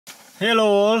Hello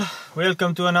all,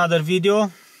 welcome to another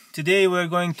video. Today we're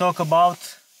going to talk about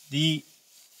the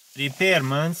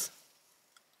repairments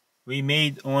we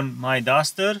made on my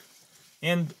Duster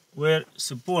and were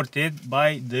supported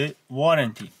by the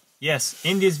warranty. Yes,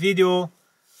 in this video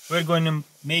we're going to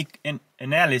make an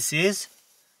analysis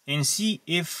and see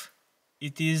if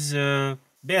it is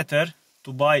better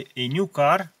to buy a new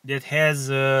car that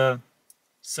has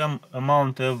some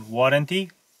amount of warranty,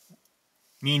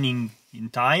 meaning in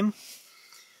time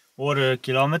or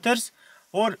kilometers,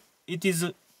 or it is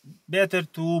better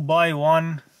to buy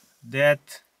one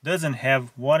that doesn't have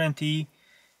warranty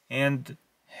and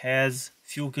has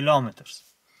few kilometers.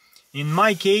 In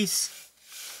my case,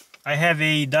 I have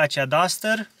a Dacia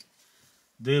Duster,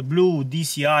 the blue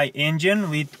DCI engine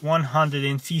with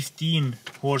 115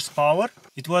 horsepower.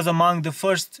 It was among the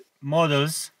first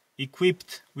models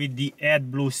equipped with the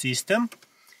AdBlue system,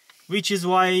 which is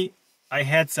why I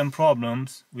had some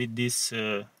problems with this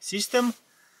system,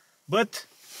 but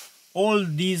all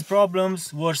these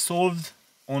problems were solved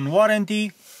on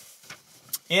warranty,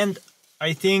 and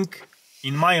I think,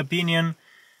 in my opinion,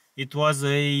 it was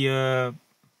a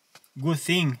good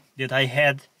thing that I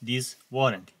had this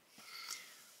warranty.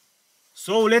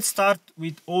 So let's start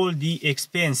with all the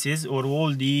expenses or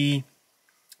all the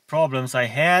problems I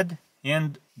had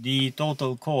and the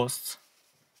total costs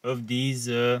of these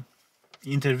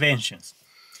interventions.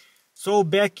 So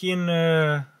back in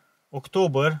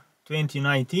October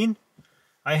 2019,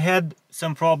 I had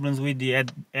some problems with the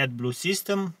AdBlue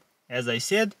system, as I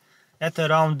said, at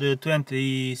around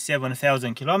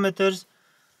 27,000 kilometers,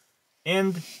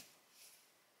 and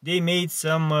they made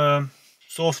some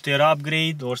software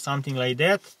upgrade or something like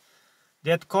that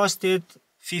that costed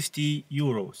 50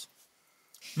 euros.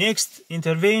 Next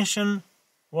intervention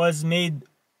was made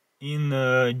in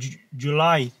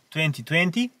July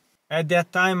 2020. At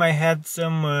that time I had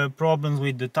some problems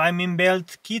with the timing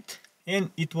belt kit,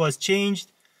 and it was changed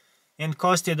and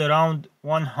costed around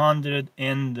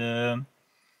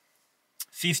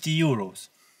 150 euros.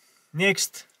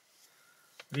 Next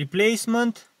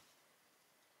replacement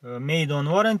made on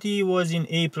warranty was in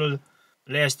April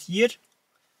last year.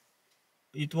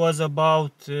 It was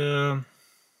about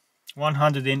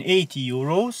 180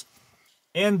 euros.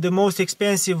 And the most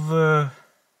expensive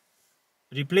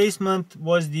replacement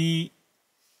was the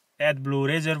AdBlue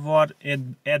reservoir,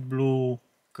 AdBlue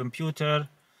computer,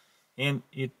 and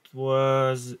it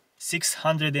was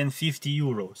 650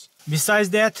 euros. Besides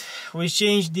that, we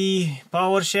changed the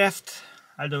power shaft.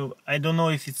 I don't know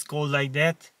if it's called like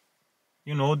that.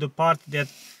 You know, the part that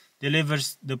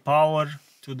delivers the power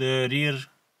to the rear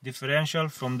differential,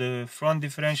 from the front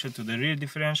differential to the rear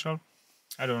differential.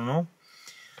 I don't know.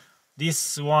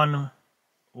 This one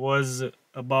was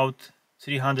about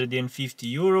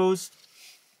 350 euros.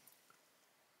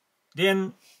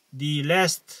 Then the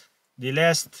last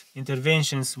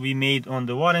interventions we made on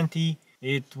the warranty,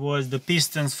 it was the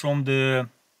pistons from the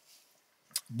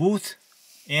wuth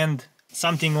and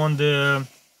something on the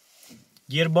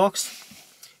gearbox,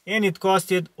 and it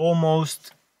costed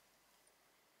almost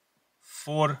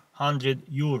 400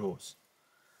 euros.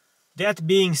 That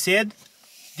being said,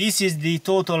 this is the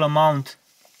total amount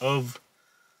of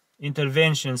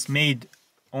interventions made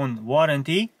on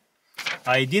warranty.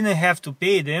 I didn't have to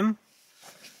pay them,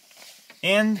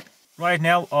 and right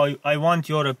now I want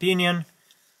your opinion.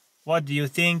 What do you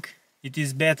think? It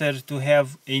is better to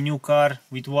have a new car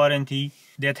with warranty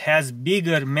that has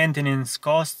bigger maintenance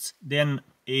costs than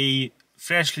a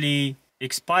freshly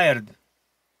expired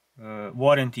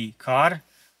warranty car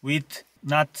with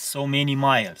not so many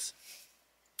miles?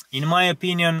 In my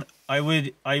opinion, I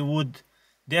would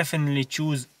definitely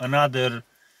choose another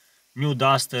new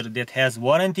Duster that has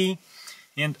warranty,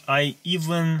 and I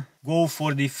even go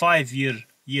for the 5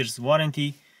 years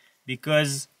warranty,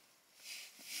 because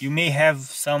you may have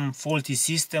some faulty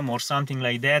system or something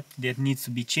like that that needs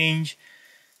to be changed,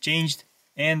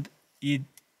 and it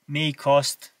may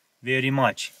cost very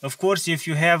much. Of course, if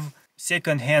you have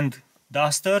second-hand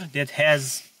Duster that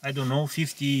has, I don't know,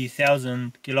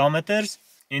 50,000 kilometers,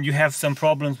 and you have some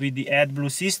problems with the AdBlue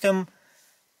system,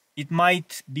 it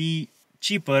might be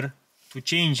cheaper to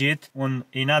change it on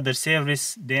another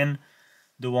service than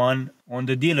the one on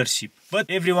the dealership. But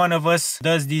every one of us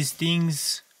does these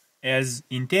things as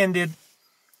intended.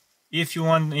 If you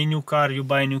want a new car, you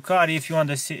buy a new car. If you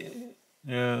want a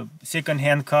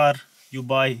second-hand car, you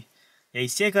buy a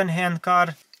second-hand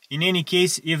car. In any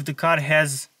case, if the car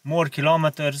has more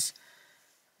kilometers,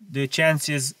 the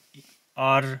chances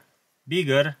are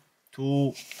bigger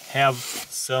to have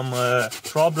some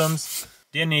problems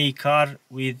than a car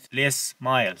with less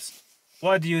miles.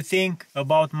 what do you think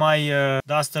about my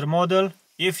Duster model.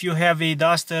 If you have a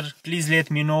Duster, please let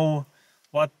me know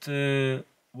what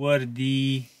were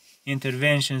the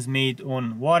interventions made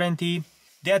on warranty.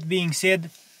 That being said,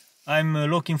 I'm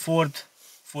looking forward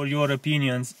for your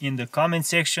opinions in the comment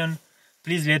section.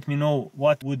 Please let me know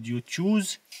what would you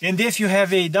choose. And if you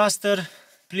have a Duster,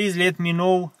 please let me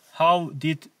know how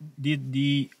did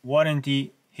the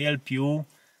warranty help you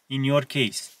in your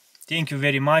case. Thank you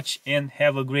very much and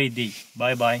have a great day.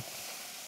 Bye bye.